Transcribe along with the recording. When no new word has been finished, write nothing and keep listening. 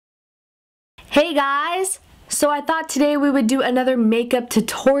Hey guys! So I thought today we would do another makeup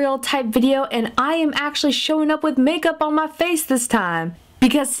tutorial type video, and I am actually showing up with makeup on my face this time.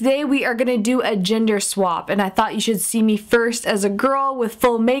 Because today we are going to do a gender swap, and I thought you should see me first as a girl with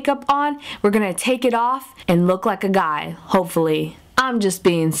full makeup on. We're going to take it off and look like a guy, hopefully. I'm just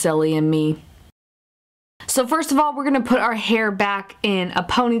being silly and me. So first of all, we're going to put our hair back in a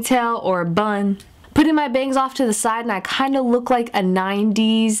ponytail or a bun. Putting my bangs off to the side, and I kind of look like a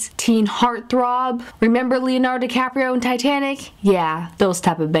 90s teen heartthrob. Remember Leonardo DiCaprio in Titanic? Yeah, those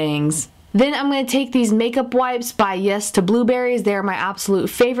type of bangs. Then I'm going to take these makeup wipes by Yes to Blueberries. They're my absolute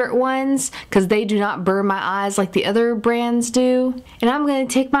favorite ones because they do not burn my eyes like the other brands do. And I'm going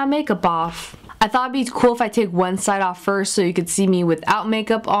to take my makeup off. I thought it'd be cool if I take one side off first so you could see me without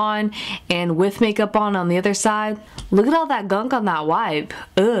makeup on and with makeup on the other side. Look at all that gunk on that wipe.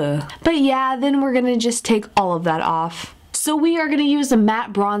 Ugh. But yeah, then we're gonna just take all of that off. So we are going to use a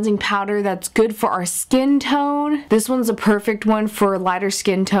matte bronzing powder that's good for our skin tone. This one's a perfect one for lighter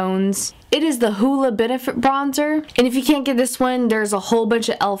skin tones. It is the Hoola Benefit Bronzer. And if you can't get this one, there's a whole bunch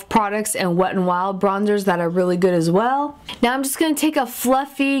of e.l.f. products and Wet n Wild bronzers that are really good as well. Now I'm just going to take a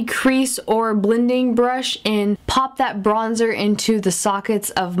fluffy crease or blending brush and pop that bronzer into the sockets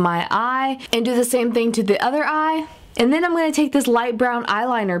of my eye and do the same thing to the other eye. And then I'm going to take this light brown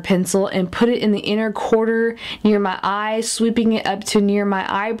eyeliner pencil and put it in the inner quarter near my eye, sweeping it up to near my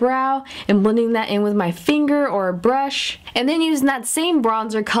eyebrow and blending that in with my finger or a brush. And then using that same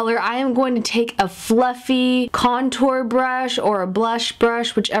bronzer color, I am going to take a fluffy contour brush or a blush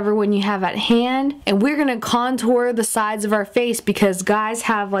brush, whichever one you have at hand. And we're going to contour the sides of our face because guys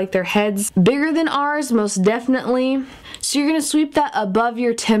have like their heads bigger than ours, most definitely. So you're going to sweep that above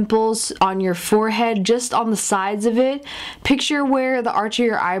your temples on your forehead, just on the sides of it. Picture where the arch of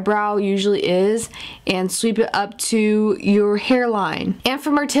your eyebrow usually is and sweep it up to your hairline. And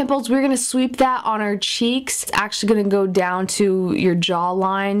from our temples, we're going to sweep that on our cheeks. It's actually going to go down to your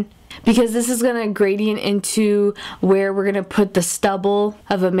jawline, because this is going to gradient into where we're going to put the stubble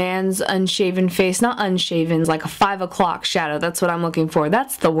of a man's unshaven face. Not unshaven, like a 5 o'clock shadow. That's what I'm looking for.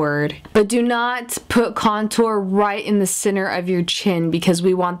 That's the word. But do not put contour right in the center of your chin because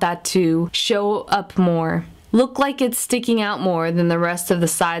we want that to show up more. Look like it's sticking out more than the rest of the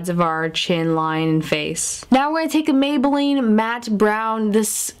sides of our chin line and face. Now we're going to take a Maybelline matte brown.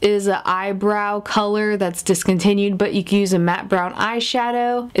 This is an eyebrow color that's discontinued, but you can use a matte brown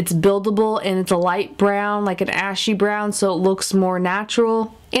eyeshadow. It's buildable and it's a light brown, like an ashy brown, so it looks more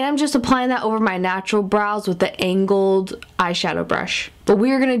natural. And I'm just applying that over my natural brows with the angled eyeshadow brush. But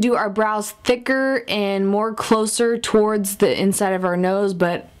we are going to do our brows thicker and more closer towards the inside of our nose,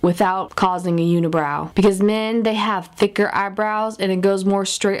 but without causing a unibrow. Because men, they have thicker eyebrows and it goes more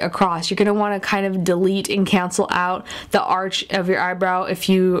straight across. You're going to want to kind of delete and cancel out the arch of your eyebrow if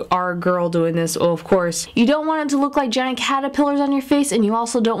you are a girl doing this. Oh, of course. You don't want it to look like giant caterpillars on your face, and you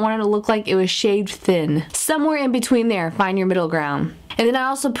also don't want it to look like it was shaved thin. Somewhere in between there, find your middle ground. And then I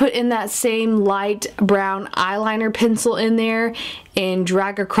also put in that same light brown eyeliner pencil in there and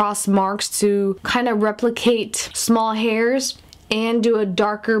drag across marks to kind of replicate small hairs, and do a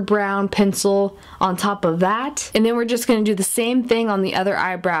darker brown pencil on top of that. And then we're just going to do the same thing on the other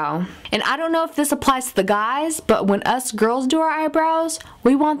eyebrow. And I don't know if this applies to the guys, but when us girls do our eyebrows,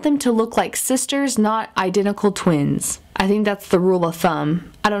 we want them to look like sisters, not identical twins. I think that's the rule of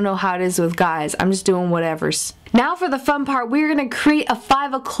thumb. I don't know how it is with guys. I'm just doing whatevers. Now for the fun part, we're going to create a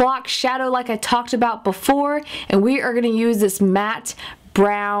 5 o'clock shadow like I talked about before, and we are going to use this matte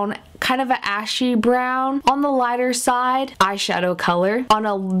brown, kind of an ashy brown on the lighter side eyeshadow color on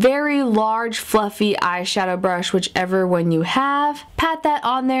a very large fluffy eyeshadow brush, whichever one you have. Pat that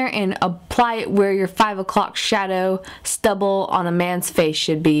on there and apply it where your 5 o'clock shadow stubble on a man's face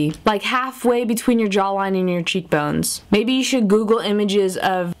should be, like halfway between your jawline and your cheekbones. Maybe you should Google images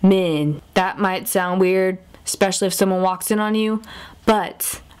of men. That might sound weird, especially if someone walks in on you,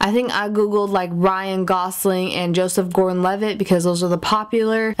 but I think I googled like Ryan Gosling and Joseph Gordon-Levitt because those are the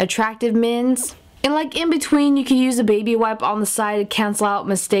popular attractive men's. And like in between, you could use a baby wipe on the side to cancel out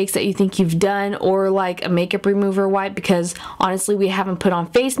mistakes that you think you've done, or like a makeup remover wipe, because honestly we haven't put on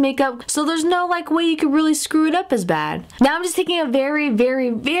face makeup, so there's no like way you could really screw it up as bad. Now I'm just taking a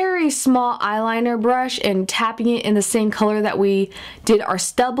very small eyeliner brush and tapping it in the same color that we did our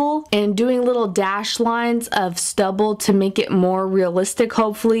stubble and doing little dash lines of stubble to make it more realistic,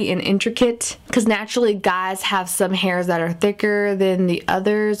 hopefully, and intricate, because naturally guys have some hairs that are thicker than the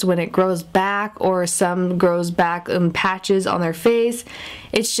others when it grows back, or some grows back in patches on their face.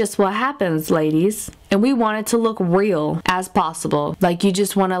 It's just what happens, ladies. And we want it to look real as possible. Like you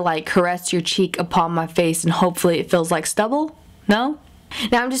just want to like caress your cheek upon my face and hopefully it feels like stubble? No?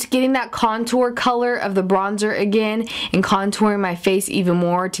 Now I'm just getting that contour color of the bronzer again and contouring my face even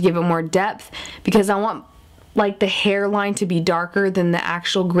more to give it more depth because I want like the hairline to be darker than the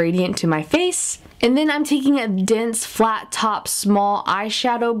actual gradient to my face. And then I'm taking a dense flat top small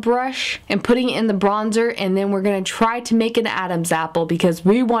eyeshadow brush and putting it in the bronzer, and then we're going to try to make an Adam's apple because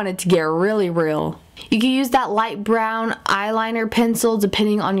we want it to get really real. You can use that light brown eyeliner pencil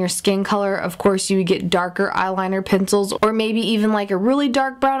depending on your skin color. Of course, you would get darker eyeliner pencils, or maybe even like a really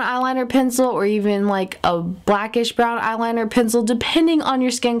dark brown eyeliner pencil, or even like a blackish brown eyeliner pencil depending on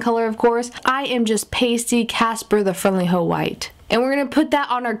your skin color, of course. I am just pasty Casper the Friendly Hoe White. And we're going to put that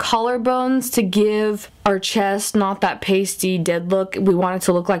on our collarbones to give our chest not that pasty dead look. We want it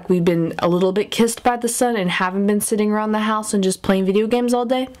to look like we've been a little bit kissed by the sun and haven't been sitting around the house and just playing video games all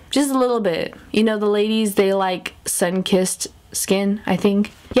day. Just a little bit. You know, the ladies, they like sun-kissed skin, I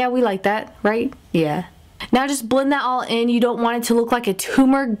think. Yeah, we like that, right? Yeah. Now just blend that all in. You don't want it to look like a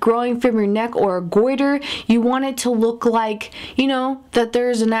tumor growing from your neck or a goiter. You want it to look like, you know, that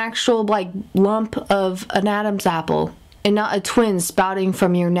there's an actual like lump of an Adam's apple and not a twin spouting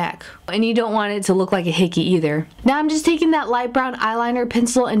from your neck. And you don't want it to look like a hickey either. Now I'm just taking that light brown eyeliner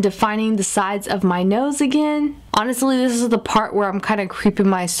pencil and defining the sides of my nose again. Honestly, this is the part where I'm kind of creeping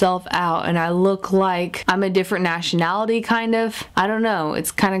myself out and I look like I'm a different nationality kind of. I don't know,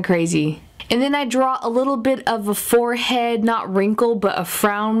 it's kind of crazy. And then I draw a little bit of a forehead, not wrinkle, but a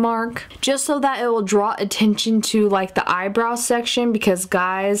frown mark, just so that it will draw attention to like the eyebrow section, because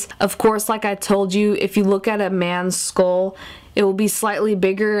guys, of course, like I told you, if you look at a man's skull, it will be slightly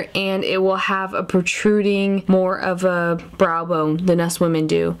bigger and it will have a protruding more of a brow bone than us women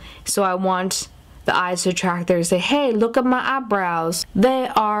do. So I want the eyes to attract there and say, hey, look at my eyebrows. They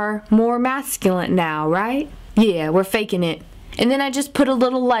are more masculine now, right? Yeah, we're faking it. And then I just put a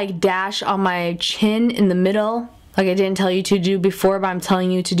little like dash on my chin in the middle, like I didn't tell you to do before, but I'm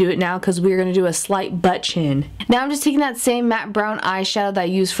telling you to do it now because we're going to do a slight butt chin. Now I'm just taking that same matte brown eyeshadow that I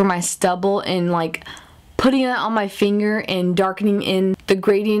used for my stubble and like putting that on my finger and darkening in the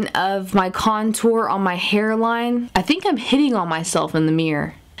gradient of my contour on my hairline. I think I'm hitting on myself in the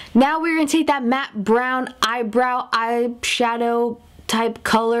mirror. Now we're going to take that matte brown eyebrow eyeshadow type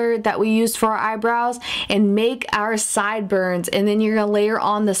color that we used for our eyebrows and make our sideburns, and then you're gonna layer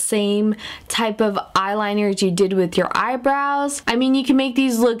on the same type of eyeliner as you did with your eyebrows. I mean, you can make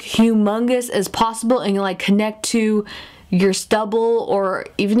these look humongous as possible and like connect to your stubble, or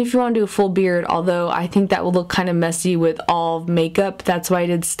even if you want to do a full beard, although I think that will look kind of messy with all makeup. That's why I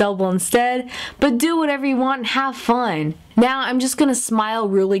did stubble instead. But do whatever you want and have fun. Now I'm just gonna smile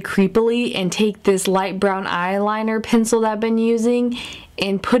really creepily and take this light brown eyeliner pencil that I've been using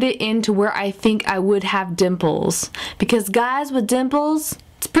and put it into where I think I would have dimples, because guys with dimples,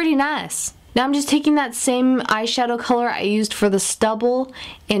 it's pretty nice. Now I'm just taking that same eyeshadow color I used for the stubble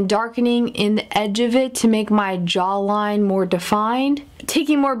and darkening in the edge of it to make my jawline more defined.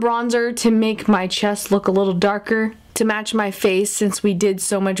 Taking more bronzer to make my chest look a little darker to match my face, since we did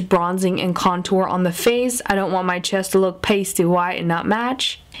so much bronzing and contour on the face. I don't want my chest to look pasty white and not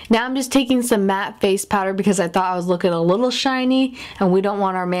match. Now I'm just taking some matte face powder because I thought I was looking a little shiny and we don't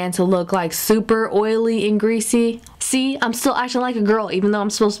want our man to look like super oily and greasy. See, I'm still acting like a girl even though I'm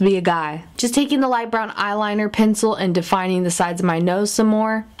supposed to be a guy. Just taking the light brown eyeliner pencil and defining the sides of my nose some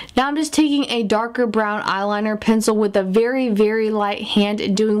more. Now I'm just taking a darker brown eyeliner pencil with a very, very light hand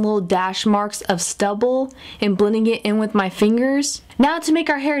and doing little dash marks of stubble and blending it in with my fingers. Now to make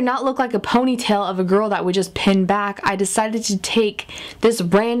our hair not look like a ponytail of a girl that we just pin back, I decided to take this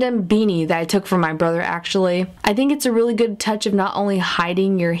random beanie that I took from my brother actually. I think it's a really good touch of not only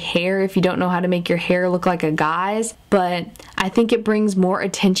hiding your hair if you don't know how to make your hair look like a guy's, but I think it brings more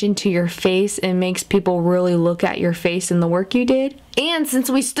attention to your face and makes people really look at your face and the work you did. And since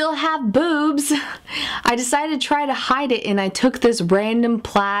we still have boobs, I decided to try to hide it, and I took this random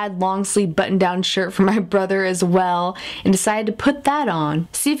plaid long sleeve button down shirt from my brother as well and decided to put that on.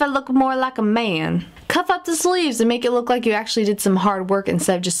 See if I look more like a man. Cuff up the sleeves and make it look like you actually did some hard work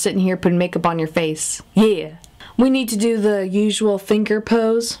instead of just sitting here putting makeup on your face. Yeah. We need to do the usual finger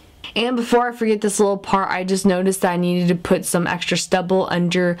pose. And before I forget this little part, I just noticed that I needed to put some extra stubble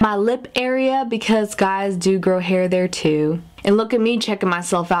under my lip area because guys do grow hair there too. And look at me checking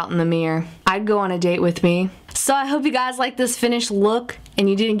myself out in the mirror. I'd go on a date with me. So I hope you guys like this finished look and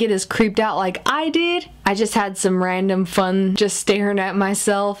you didn't get as creeped out like I did. I just had some random fun just staring at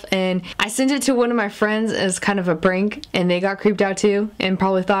myself, and I sent it to one of my friends as kind of a prank and they got creeped out too and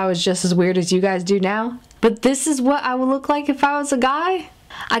probably thought I was just as weird as you guys do now. But this is what I would look like if I was a guy.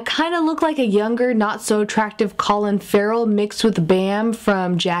 I kind of look like a younger, not so attractive Colin Farrell mixed with Bam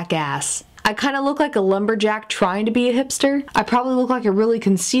from Jackass. I kind of look like a lumberjack trying to be a hipster. I probably look like a really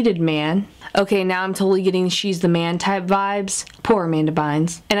conceited man. Okay, now I'm totally getting she's the man type vibes. Poor Amanda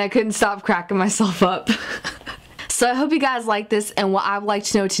Bynes. And I couldn't stop cracking myself up. So I hope you guys like this, and what I'd like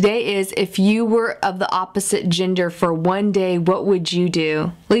to know today is if you were of the opposite gender for one day, what would you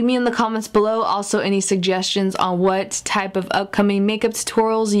do? Leave me in the comments below also any suggestions on what type of upcoming makeup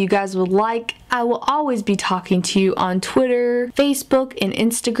tutorials you guys would like. I will always be talking to you on Twitter, Facebook, and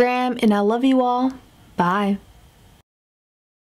Instagram, and I love you all. Bye.